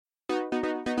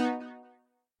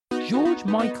George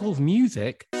Michael's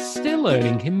music still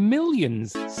earning him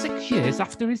millions 6 years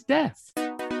after his death.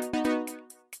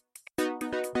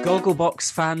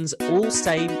 Gogglebox fans all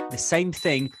saying the same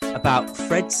thing about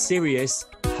Fred Sirieix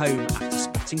home after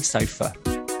spotting sofa.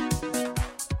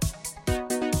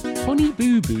 Honey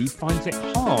Boo Boo finds it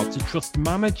hard to trust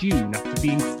Mama June after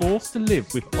being forced to live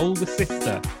with older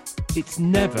sister. It's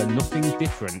never nothing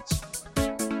different.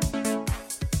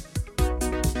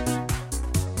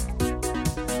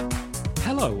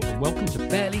 Hello and welcome to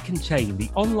Barely Contained,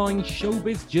 the online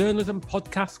showbiz journalism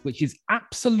podcast which is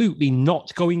absolutely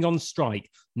not going on strike,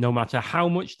 no matter how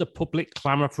much the public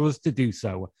clamour for us to do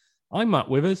so. I'm Matt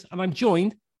Withers and I'm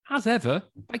joined, as ever,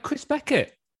 by Chris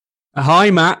Beckett. Hi,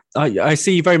 Matt. I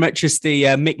see you very much as the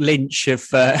Mick Lynch of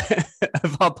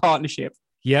of our partnership.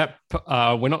 Yep,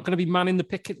 we're not going to be manning the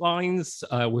picket lines.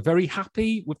 We're very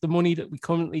happy with the money that we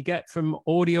currently get from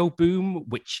Audio Boom,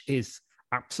 which is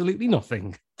absolutely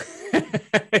nothing.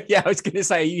 Yeah, I was going to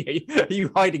say, are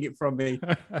you hiding it from me?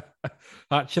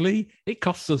 Actually, it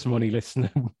costs us money,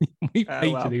 listener. We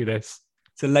pay to do this.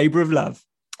 It's a labour of love.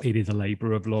 It is a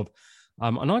labour of love.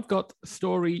 And I've got a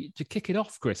story to kick it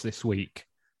off, Chris, this week.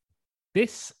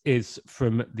 This is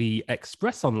from the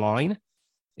Express Online.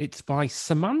 It's by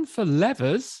Samantha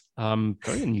Levers,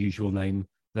 very unusual name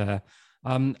there.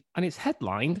 And it's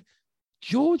headlined,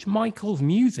 George Michael's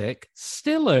music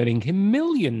still earning him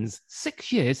millions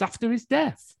 6 years after his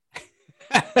death.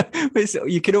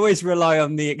 You can always rely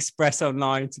on the Express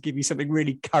Online to give you something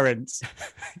really current.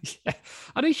 Yeah.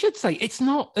 And I should say, it's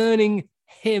not earning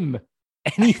him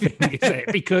anything, is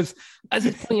it? Because, as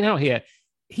it's pointing out here,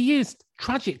 he is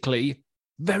tragically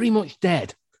very much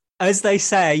dead. As they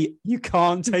say, you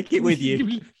can't take it with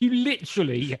you. You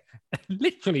literally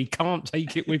can't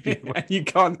take it with you. You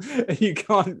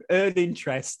can't earn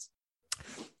interest.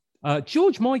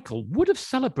 George Michael would have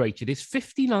celebrated his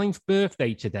 59th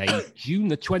birthday today, June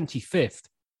the 25th,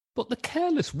 but the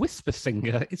Careless Whisper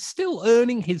singer is still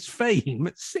earning his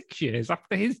fame 6 years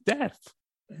after his death.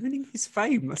 Earning his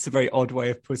fame? That's a very odd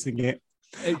way of putting it.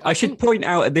 I should point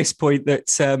out at this point that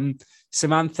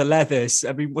Samantha Leathers,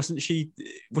 I mean, wasn't she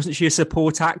a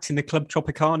support act in the Club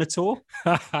Tropicana tour?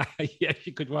 Yeah,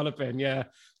 she could well have been. Yeah,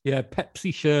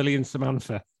 Pepsi, Shirley, and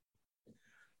Samantha.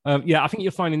 I think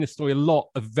you'll find in this story a lot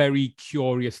of very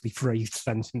curiously phrased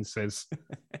sentences.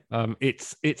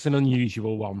 It's an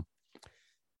unusual one.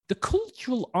 The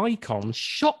cultural icon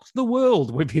shocked the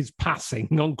world with his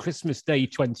passing on Christmas Day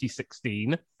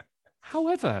 2016.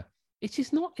 However, it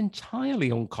is not entirely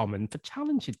uncommon for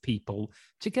talented people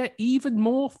to get even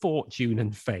more fortune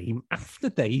and fame after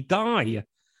they die.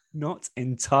 Not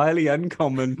entirely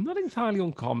uncommon. Not entirely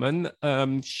uncommon.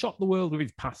 Shocked the world with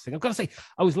his passing. I've got to say,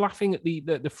 I was laughing at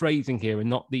the phrasing here and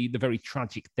not the very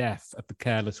tragic death of the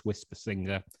Careless Whisper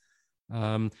singer.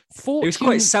 It was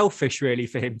quite selfish, really,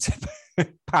 for him to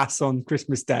pass on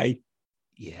Christmas Day.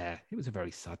 Yeah, it was a very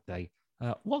sad day.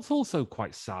 What's also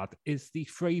quite sad is the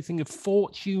phrasing of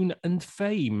fortune and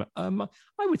fame. I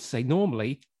would say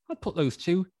normally I'd put those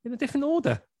two in a different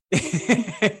order.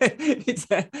 It's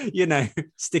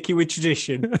sticky with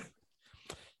tradition.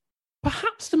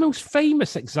 Perhaps the most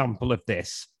famous example of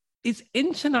this is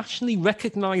internationally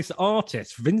recognised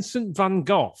artist Vincent van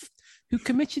Gogh, who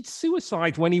committed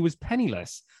suicide when he was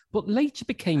penniless, but later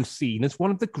became seen as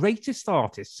one of the greatest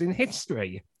artists in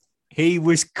history. He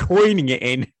was coining it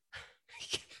in.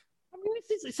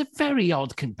 It's a very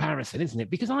odd comparison, isn't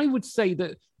it? Because I would say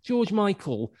that George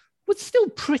Michael was still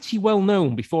pretty well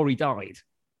known before he died.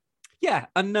 Yeah,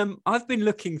 and I've been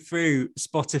looking through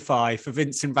Spotify for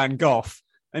Vincent van Gogh,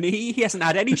 and he hasn't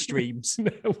had any streams.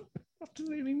 No,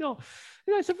 absolutely not.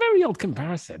 It's a very odd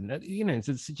comparison. It's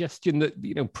a suggestion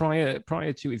that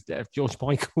prior to his death, George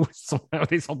Michael was somehow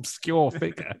this obscure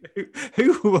figure.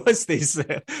 Who was this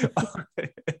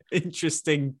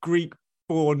interesting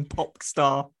Greek-born pop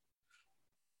star?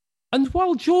 And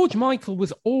while George Michael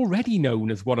was already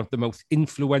known as one of the most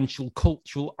influential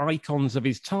cultural icons of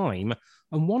his time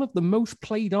and one of the most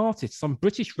played artists on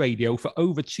British radio for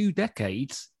over 2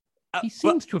 decades, he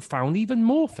seems to have found even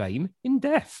more fame in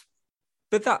death.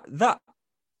 But that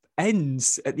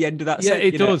ends at the end of that. Yeah,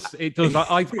 it does. It does.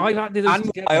 I've added those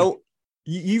together. While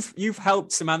you've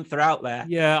helped Samantha out there.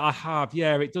 Yeah, I have.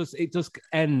 Yeah, it does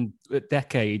end at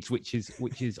decades, which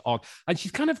is odd. And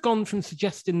she's kind of gone from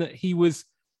suggesting that he was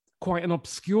quite an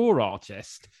obscure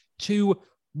artist to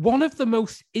one of the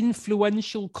most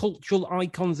influential cultural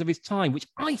icons of his time, which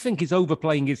I think is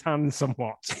overplaying his hand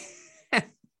somewhat. I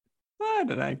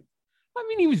don't know. I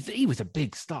mean, he was a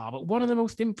big star, but one of the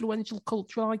most influential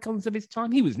cultural icons of his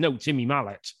time. He was no Timmy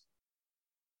Mallet.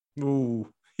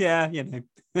 Ooh, Yeah,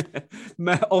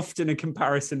 often a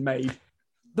comparison made.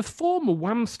 The former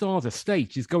Wham star's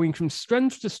estate is going from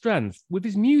strength to strength, with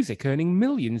his music earning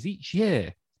millions each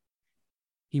year.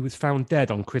 He was found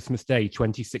dead on Christmas Day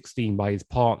 2016 by his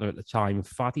partner at the time,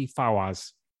 Fadi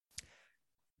Fawaz.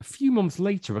 A few months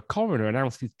later, a coroner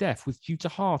announced his death was due to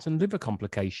heart and liver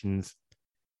complications.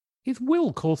 His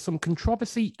will caused some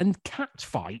controversy and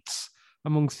catfights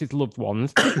amongst his loved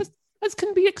ones, as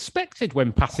can be expected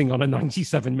when passing on a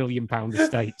 £97 million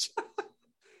estate.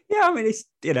 Yeah, I mean, it's,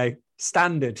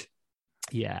 standard.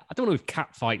 Yeah, I don't know if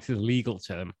catfights is a legal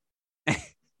term.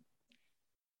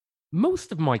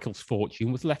 Most of Michael's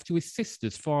fortune was left to his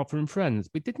sisters, father and friends,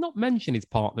 but did not mention his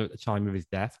partner at the time of his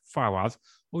death, Fawaz,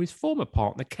 or his former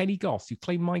partner, Kenny Goss, who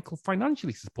claimed Michael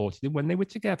financially supported him when they were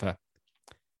together.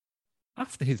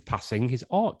 After his passing, his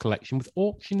art collection was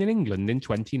auctioned in England in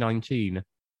 2019.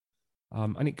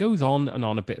 And it goes on and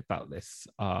on a bit about this.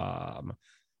 So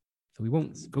we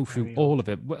won't go through all of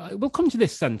it. We'll come to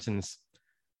this sentence.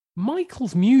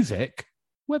 Michael's music,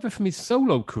 whether from his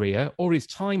solo career or his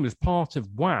time as part of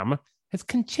Wham, has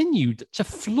continued to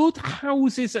flood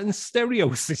houses and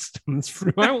stereo systems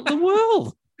throughout the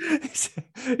world.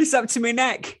 It's up to my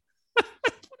neck.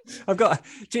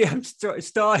 I'm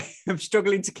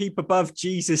struggling to keep above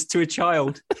Jesus to a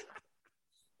child.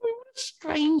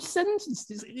 Strange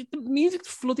sentences. The music's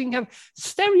flooding out.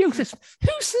 Stereo systems.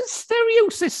 Who says stereo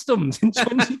systems in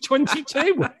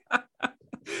 2022?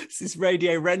 This is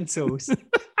radio rentals.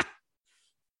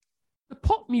 The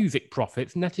pop music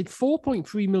profits netted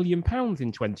 £4.3 million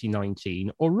in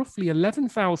 2019, or roughly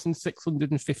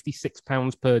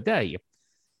 £11,656 per day.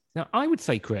 Now, I would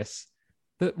say, Chris,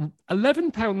 that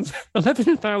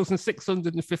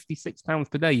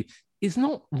 £11,656 per day is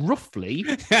not roughly.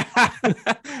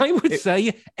 I would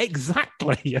say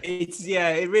exactly.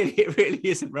 It really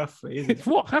isn't roughly, is it? It's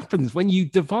what happens when you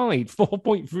divide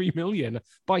 4.3 million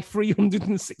by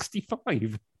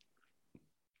 365.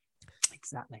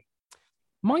 Exactly.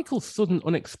 Michael's sudden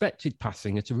unexpected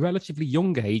passing at a relatively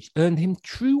young age earned him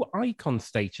true icon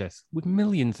status, with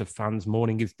millions of fans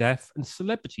mourning his death and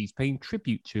celebrities paying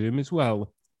tribute to him as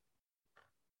well.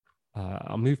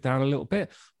 I'll move down a little bit.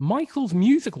 Michael's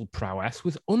musical prowess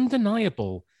was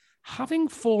undeniable, having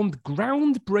formed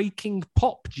groundbreaking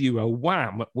pop duo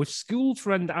Wham with school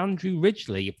friend Andrew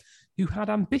Ridgeley, who had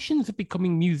ambitions of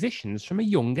becoming musicians from a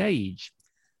young age.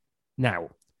 Now,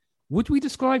 would we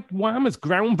describe Wham as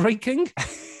groundbreaking?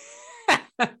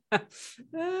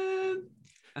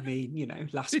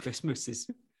 Last Christmas is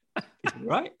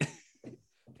right.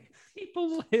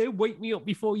 People here wake me up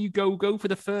before you go for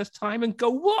the first time and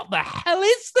go, what the hell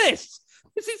is this?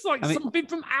 This is something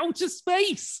from outer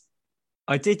space.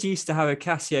 I did used to have a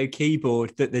Casio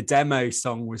keyboard that the demo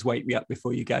song was Wake Me Up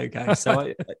Before You Go.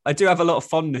 So I do have a lot of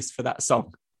fondness for that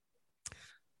song.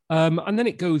 And then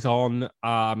it goes on.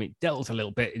 It delves a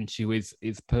little bit into his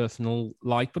personal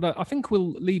life, but I think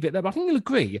we'll leave it there. But I think you'll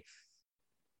agree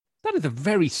that is a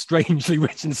very strangely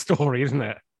written story, isn't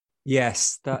it?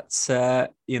 Yes, that's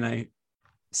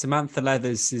Samantha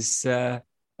Leathers is. I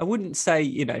wouldn't say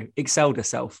excelled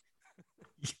herself.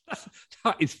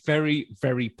 That is very,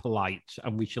 very polite,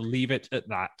 and we shall leave it at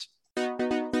that.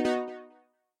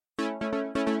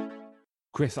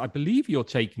 Chris, I believe you're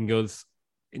taking us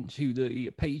into the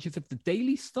pages of the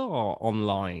Daily Star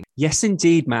online. Yes,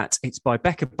 indeed, Matt. It's by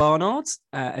Beckett,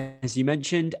 as you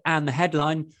mentioned, and the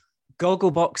headline,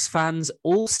 Gogglebox fans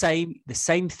all say the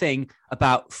same thing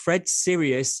about Fred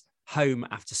Sirieix home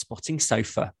after spotting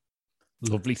sofa.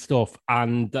 Lovely stuff.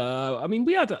 And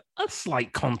we had a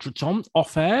slight contretemps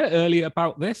off air earlier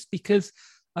about this because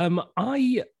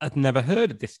I had never heard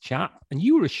of this chap, and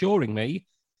you were assuring me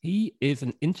he is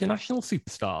an international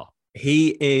superstar. He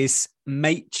is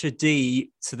maitre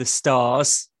d' to the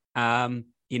stars.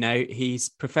 He's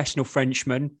professional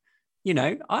Frenchman.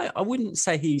 I wouldn't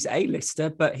say he's A-lister,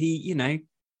 but he's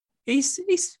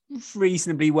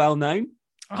reasonably well known.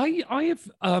 I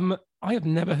have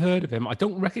never heard of him. I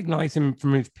don't recognise him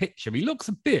from his picture. He looks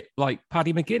a bit like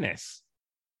Paddy McGuinness.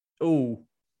 Oh,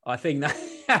 I think that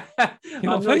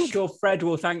I'm not sure Fred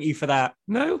will thank you for that.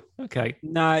 No? Okay.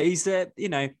 No, he's he's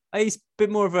a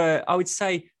bit more of a, I would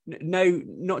say, no,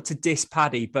 not to diss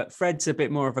Paddy, but Fred's a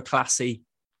bit more of a classy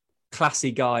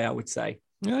guy, I would say.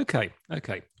 Okay.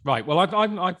 Right. Well,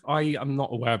 I am not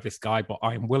aware of this guy, but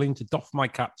I am willing to doff my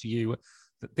cap to you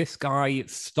that this guy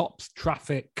stops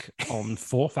traffic on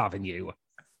 4th Avenue.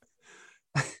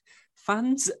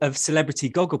 Fans of Celebrity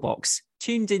Gogglebox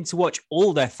tuned in to watch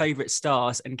all their favourite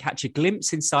stars and catch a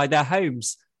glimpse inside their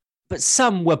homes. But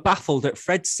some were baffled at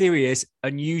Fred Sirieix's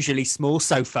unusually small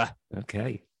sofa.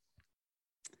 Okay.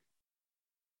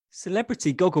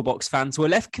 Celebrity Gogglebox fans were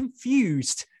left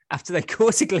confused after they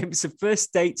caught a glimpse of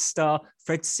First Date star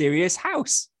Fred Sirieix's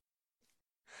house.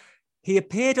 He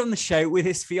appeared on the show with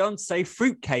his fiancée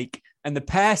Fruitcake, and the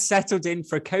pair settled in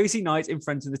for a cozy night in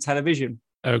front of the television.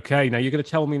 Okay, now you're going to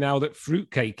tell me now that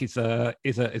Fruitcake is a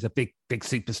big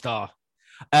superstar.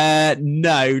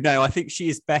 No. I think she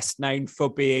is best known for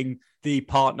being the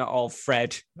partner of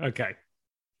Fred. Okay.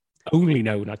 Only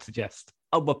known, I'd suggest.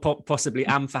 Oh, well, possibly,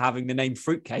 and for having the name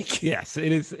Fruitcake. Yes,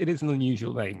 it is an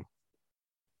unusual name.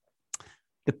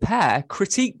 The pair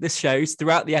critiqued the shows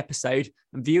throughout the episode,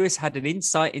 and viewers had an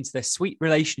insight into their sweet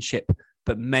relationship,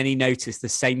 but many noticed the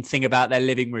same thing about their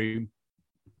living room.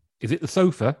 Is it the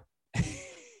sofa?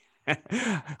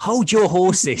 Hold your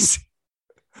horses.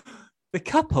 The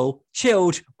couple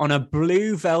chilled on a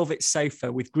blue velvet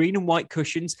sofa with green and white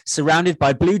cushions, surrounded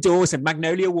by blue doors and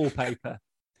magnolia wallpaper.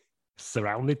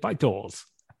 Surrounded by doors.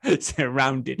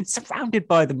 Surrounded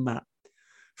by the mat.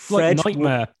 Fred, like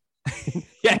nightmare.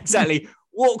 Yeah, exactly.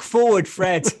 Walk forward,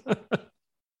 Fred.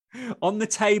 On the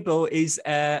table is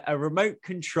a remote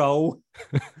control,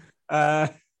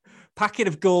 packet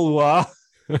of Gaulois.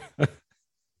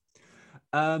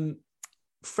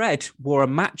 Fred wore a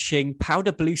matching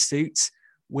powder blue suit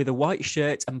with a white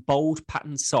shirt and bold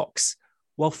patterned socks,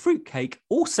 while Fruitcake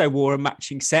also wore a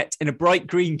matching set in a bright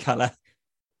green colour.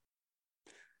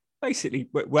 Basically,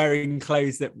 wearing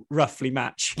clothes that roughly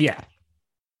match. Yeah.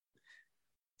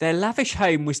 Their lavish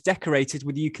home was decorated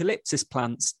with eucalyptus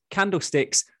plants,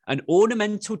 candlesticks, and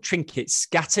ornamental trinkets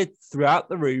scattered throughout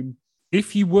the room.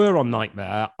 If you were on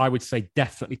Nightmare, I would say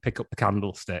definitely pick up the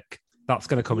candlestick. That's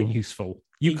going to come in useful.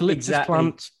 Eucalyptus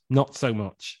plant, not so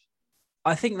much.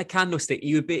 I think the candlestick,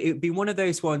 it would be one of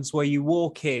those ones where you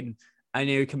walk in and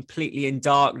you're completely in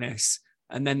darkness.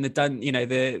 And then is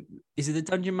it the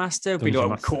dungeon master? Dungeon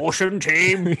master. Caution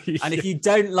team. Yeah. And if you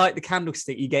don't like the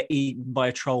candlestick, you get eaten by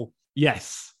a troll.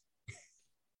 Yes.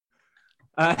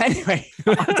 Anyway,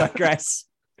 I digress.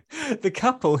 The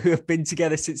couple, who have been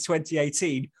together since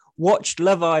 2018, watched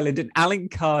Love Island and Alan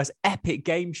Carr's epic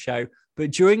game show.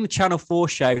 But during the Channel 4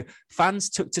 show, fans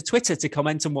took to Twitter to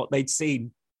comment on what they'd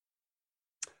seen.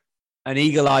 An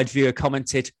eagle-eyed viewer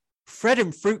commented, "Fred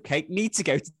and Fruitcake need to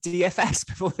go to DFS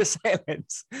before the sale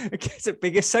ends and get a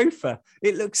bigger sofa.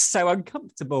 It looks so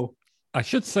uncomfortable." I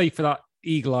should say for that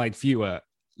eagle-eyed viewer,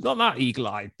 not that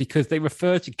eagle-eyed, because they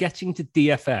refer to getting to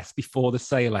DFS before the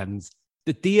sale ends.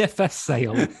 The DFS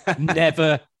sale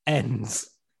never ends.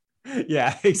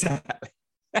 Yeah, exactly.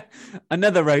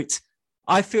 Another wrote,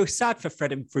 "I feel sad for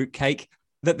Fred and Fruitcake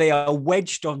that they are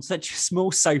wedged on such a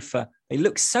small sofa. They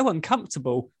look so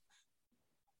uncomfortable."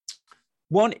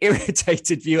 One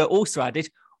irritated viewer also added,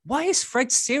 "Why is Fred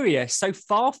Sirieix so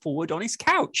far forward on his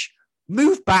couch?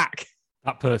 Move back."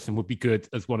 That person would be good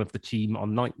as one of the team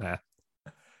on Nightmare.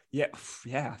 Yeah,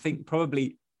 I think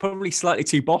probably slightly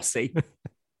too bossy.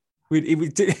 It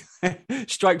would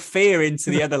strike fear into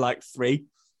the other three.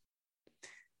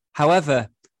 However,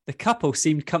 the couple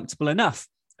seemed comfortable enough,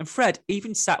 and Fred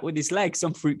even sat with his legs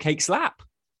on Fruitcake's lap.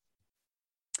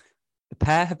 The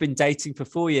pair have been dating for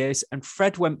 4 years, and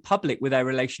Fred went public with their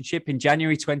relationship in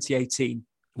January 2018.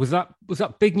 Was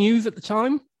that big news at the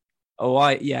time? Oh,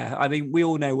 I mean, we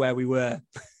all know where we were.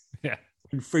 Yeah.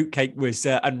 When Fruitcake was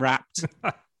unwrapped.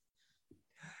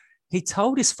 He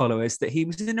told his followers that he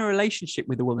was in a relationship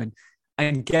with a woman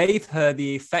and gave her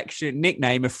the affectionate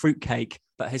nickname of Fruitcake,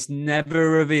 but has never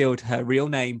revealed her real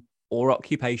name or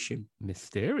occupation.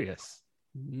 Mysterious.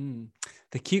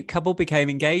 The cute couple became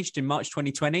engaged in March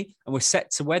 2020 and were set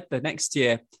to wed the next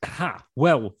year.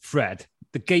 Well, Fred,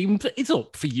 the game is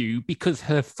up for you because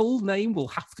her full name will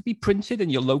have to be printed in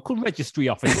your local registry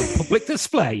office for public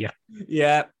display.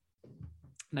 Yeah.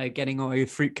 No getting away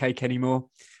with Fruitcake anymore.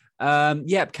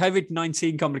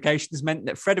 COVID-19 complications meant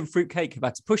that Fred and Fruitcake have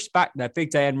had to push back their big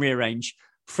day and rearrange.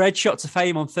 Fred shot to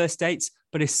fame on First Dates,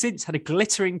 but has since had a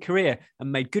glittering career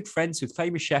and made good friends with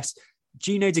famous chefs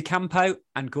Gino D'Acampo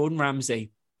and Gordon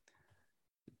Ramsay.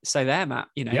 So there, Matt,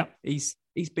 he's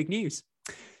big news.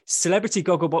 Celebrity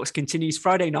Gogglebox continues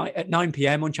Friday night at 9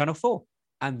 p.m. on Channel 4.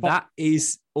 And that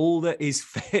is all that is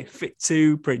fit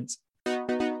to print.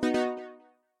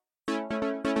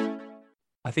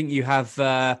 I think you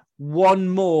have one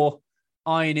more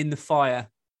iron in the fire.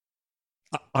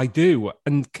 I do.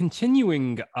 And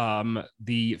continuing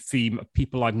the theme of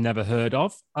people I've never heard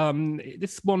of,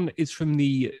 this one is from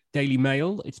the Daily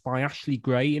Mail. It's by Ashley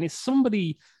Gray, and it's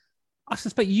somebody I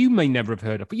suspect you may never have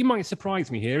heard of, but you might surprise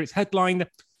me here. It's headlined,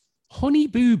 "Honey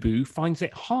Boo Boo finds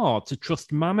it hard to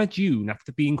trust Mama June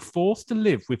after being forced to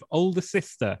live with older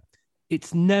sister.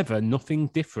 It's never nothing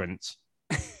different."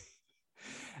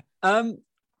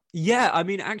 Yeah, I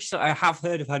mean, actually, I have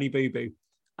heard of Honey Boo Boo.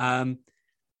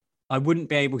 I wouldn't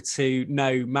be able to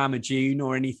know Mama June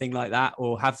or anything like that,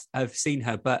 or have seen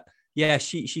her. But yeah,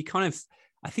 she kind of,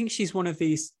 I think she's one of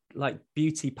these like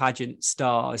beauty pageant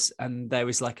stars, and there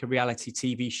was like a reality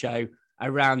TV show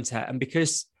around her. And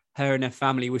because her and her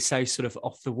family were so sort of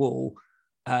off the wall,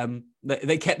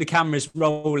 they kept the cameras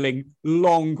rolling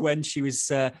long when she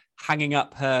was hanging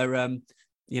up her,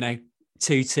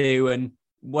 tutu and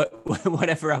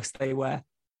whatever else they wear.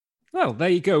 Well, there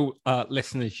you go,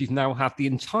 listeners. You've now had the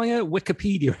entire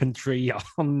Wikipedia entry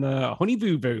on Honey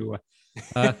Boo Boo.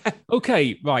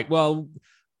 Okay, right. Well,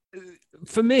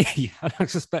 for me, and I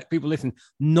suspect people listen,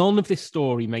 none of this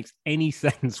story makes any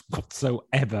sense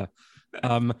whatsoever.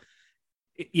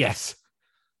 Yes.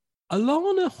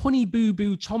 Alana Honey Boo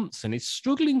Boo Thompson is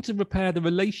struggling to repair the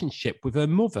relationship with her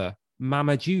mother,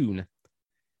 Mama June.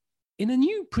 In a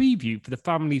new preview for the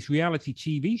family's reality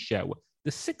TV show,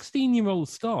 the 16-year-old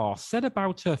star said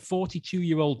about her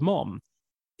 42-year-old mom,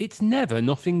 "It's never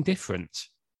nothing different."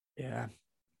 Yeah.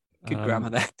 Good grammar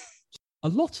there. A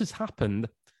lot has happened,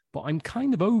 but I'm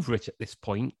kind of over it at this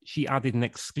point, she added an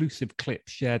exclusive clip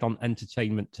shared on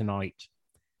Entertainment Tonight.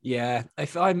 Yeah,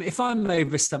 if I'm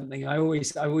over something, I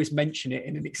always mention it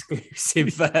in an exclusive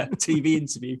TV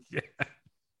interview. Yeah.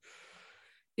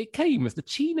 It came as the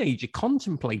teenager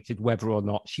contemplated whether or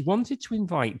not she wanted to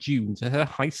invite June to her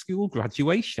high school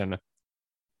graduation.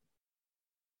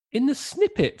 In the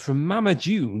snippet from Mama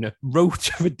June, Road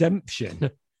to Redemption,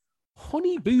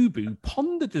 Honey Boo Boo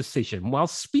pondered the decision while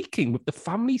speaking with the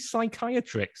family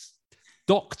psychiatrist,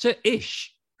 Dr.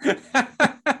 Ish.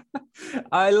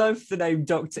 I love the name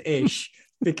Dr. Ish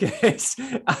because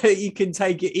you can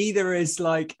take it either as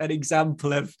like an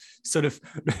example of sort of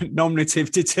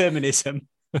nominative determinism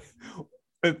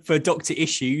for Dr.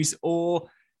 Issues, or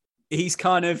he's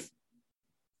kind of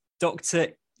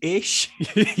Dr. Ish.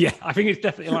 Yeah, I think it's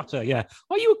definitely the latter. Yeah.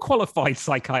 Are you a qualified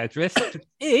psychiatrist?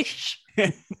 Ish.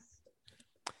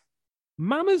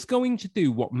 Mama's going to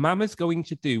do what Mama's going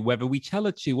to do, whether we tell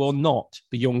her to or not,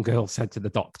 the young girl said to the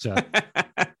doctor.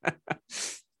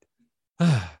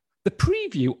 The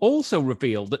preview also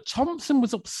revealed that Thompson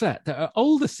was upset that her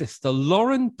older sister,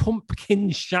 Lauren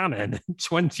Pumpkin Shannon,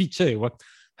 22,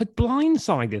 had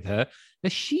blindsided her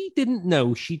as she didn't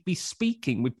know she'd be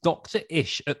speaking with Dr.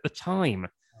 Ish at the time.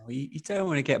 Oh, you don't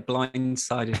want to get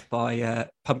blindsided by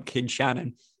Pumpkin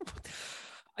Shannon.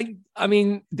 I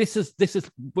mean, this has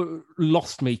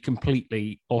lost me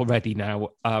completely already now.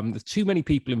 There's too many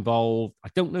people involved. I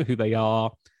don't know who they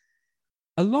are.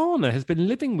 Alana has been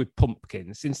living with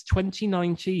Pumpkin since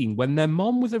 2019 when their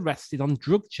mom was arrested on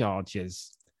drug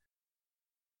charges.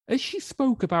 As she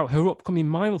spoke about her upcoming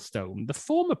milestone, the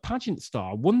former pageant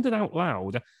star wondered out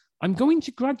loud, "I'm going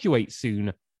to graduate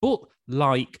soon, but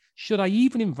should I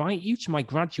even invite you to my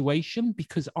graduation?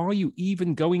 Because are you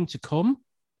even going to come?"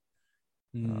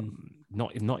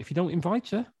 Not if you don't invite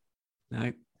her.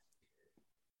 No.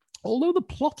 Although the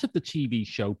plot of the TV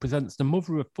show presents the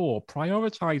mother of four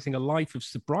prioritizing a life of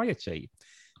sobriety,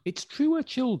 it's true her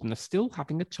children are still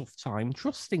having a tough time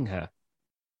trusting her.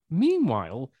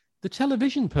 Meanwhile, the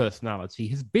television personality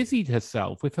has busied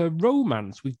herself with her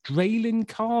romance with Draylin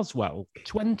Carswell,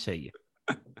 20.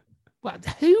 What?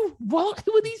 Who? What?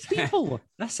 Who are these people?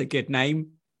 That's a good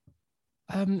name.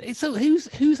 So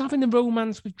who's having a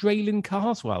romance with Draylin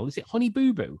Carswell? Is it Honey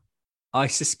Boo Boo? I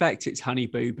suspect it's Honey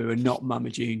Boo Boo and not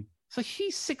Mama June. So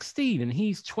she's 16 and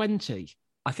he's 20.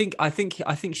 I think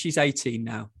she's 18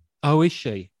 now. Oh, is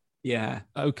she? Yeah.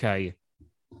 Okay.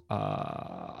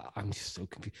 I'm just so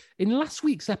confused. In last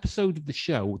week's episode of the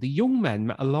show, the young men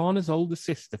met Alana's older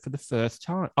sister for the first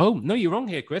time. Oh, no, you're wrong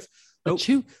here, Chris.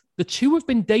 The two have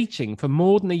been dating for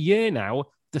more than a year now,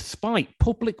 despite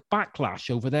public backlash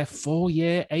over their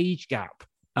 4-year age gap.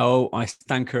 Oh, I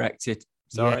stand corrected.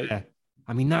 Sorry. Yeah.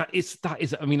 I mean, that is,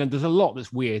 I mean, and there's a lot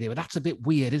that's weird here, but that's a bit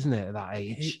weird, isn't it, at that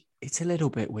age? It's a little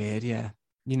bit weird, yeah.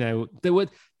 You know, there were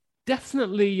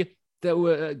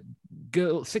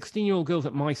 16-year-old girls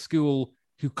at my school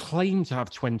who claimed to have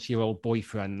 20-year-old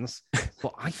boyfriends,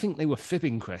 but I think they were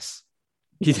fibbing, Chris.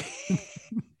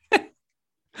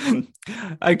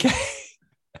 Okay.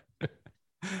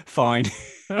 Fine.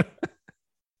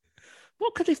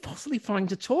 What could they possibly find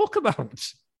to talk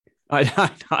about?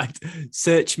 I'd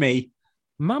search me.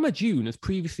 Mama June has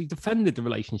previously defended the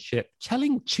relationship,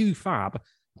 telling 2Fab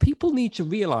people need to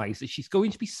realise that she's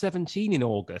going to be 17 in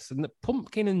August and that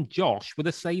Pumpkin and Josh were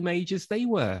the same age as they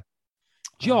were.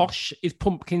 Josh is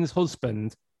Pumpkin's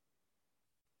husband.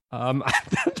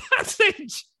 That's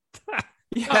it.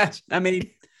 Yeah, I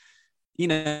mean, you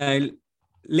know,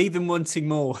 leave them wanting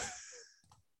more.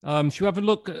 Should we have a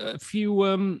look at a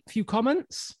few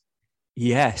comments?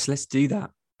 Yes, let's do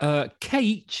that.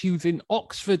 Kate, who's in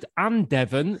Oxford and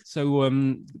Devon. So,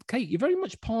 Kate, you're very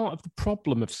much part of the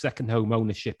problem of second home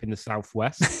ownership in the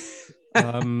Southwest.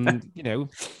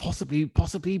 Possibly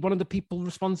one of the people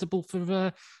responsible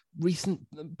for recent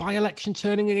by-election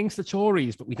turning against the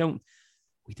Tories, but we don't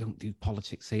do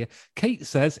politics here. Kate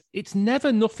says it's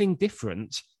never nothing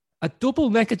different. A double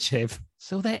negative,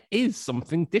 so there is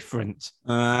something different.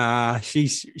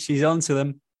 She's onto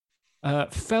them.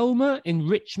 Felma in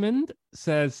Richmond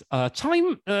says, I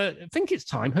think it's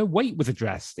time her weight was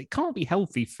addressed. It can't be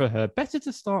healthy for her. Better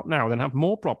to start now than have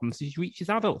more problems as she reaches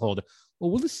adulthood. Or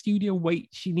will the studio wait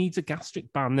she needs a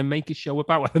gastric ban and make a show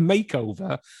about her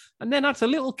makeover and then adds a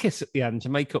little kiss at the end to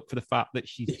make up for the fact that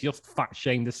she's just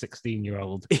fat-shamed a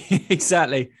 16-year-old?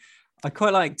 Exactly. I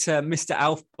quite liked Mr.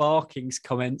 Alf Barking's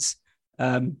comments.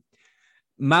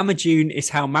 Mama June is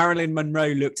how Marilyn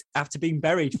Monroe looked after being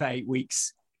buried for 8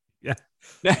 weeks. Yeah.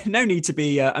 No need to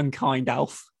be unkind,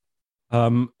 Alf.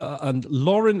 And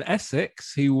Lauren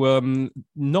Essex, who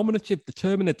nominative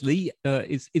determinedly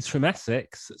is from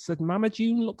Essex, said Mama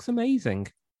June looks amazing.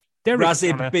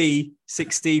 Razib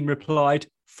B16 replied,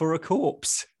 for a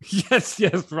corpse. Yes,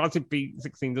 Razib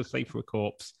B16 does say for a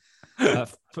corpse.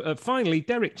 Finally,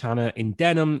 Derek Tanner in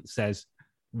Denham says,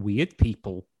 weird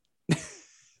people.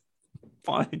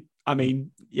 Fine. I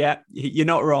mean, yeah, you're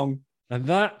not wrong. And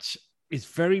that is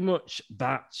very much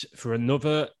that for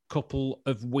another couple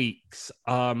of weeks.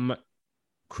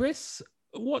 Chris,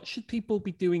 what should people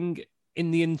be doing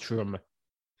in the interim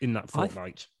in that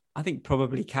fortnight? I think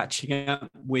probably catching up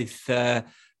with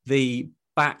the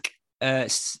back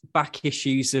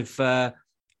issues of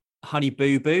Honey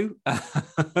Boo Boo.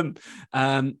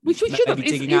 We should have.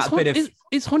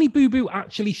 Is Honey Boo Boo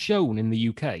actually shown in the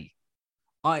UK?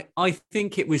 I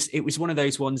think it was one of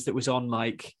those ones that was on,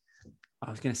 like, I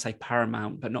was going to say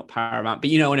Paramount, but not Paramount. But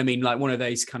you know what I mean? Like one of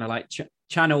those kind of like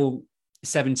Channel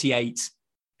 78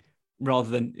 rather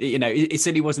than, it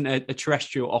certainly wasn't a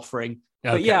terrestrial offering.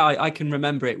 Okay. But yeah, I can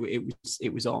remember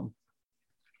it was on.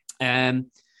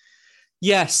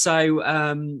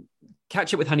 So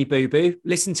catch up with Honey Boo Boo.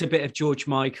 Listen to a bit of George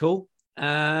Michael.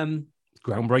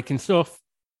 Groundbreaking stuff.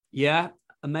 Yeah.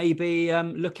 And maybe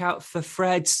look out for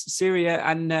Fred's, Sirieix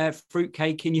and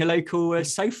fruitcake in your local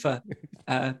sofa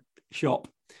shop.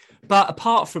 But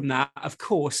apart from that, of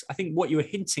course, I think what you were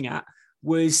hinting at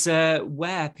was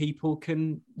where people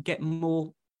can get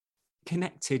more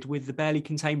connected with the Barely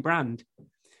Contained brand.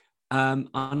 And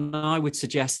I would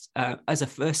suggest, as a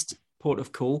first port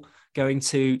of call, going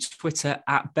to Twitter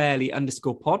at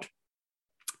 @barely_pod.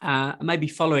 Maybe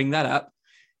following that up,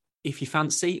 if you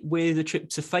fancy, with a trip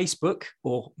to Facebook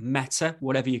or Meta,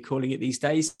 whatever you're calling it these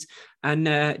days,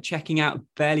 and checking out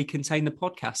Barely Contained the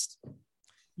podcast.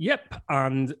 Yep,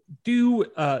 and do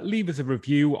leave us a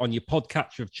review on your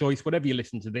podcatcher of choice, whatever you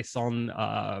listen to this on,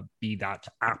 be that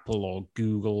Apple or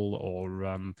Google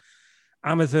or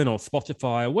Amazon or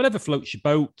Spotify, or whatever floats your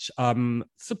boat.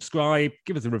 Subscribe,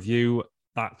 give us a review.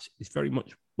 That is very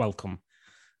much welcome.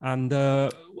 And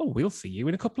we'll see you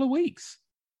in a couple of weeks.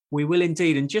 We will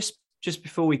indeed. And just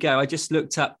before we go, I just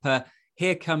looked up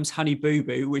Here Comes Honey Boo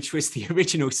Boo, which was the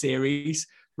original series,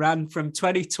 ran from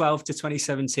 2012 to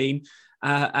 2017.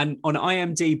 And on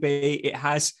IMDb, it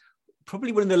has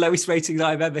probably one of the lowest ratings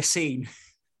I've ever seen.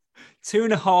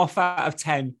 2.5 out of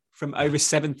 10 from over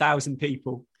 7,000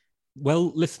 people.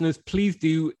 Well, listeners, please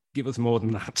do give us more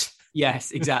than that.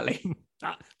 Yes, exactly.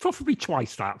 Probably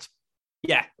twice that.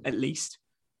 Yeah, at least.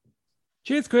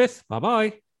 Cheers, Chris.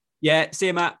 Bye-bye. Yeah, see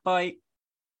you, Matt. Bye.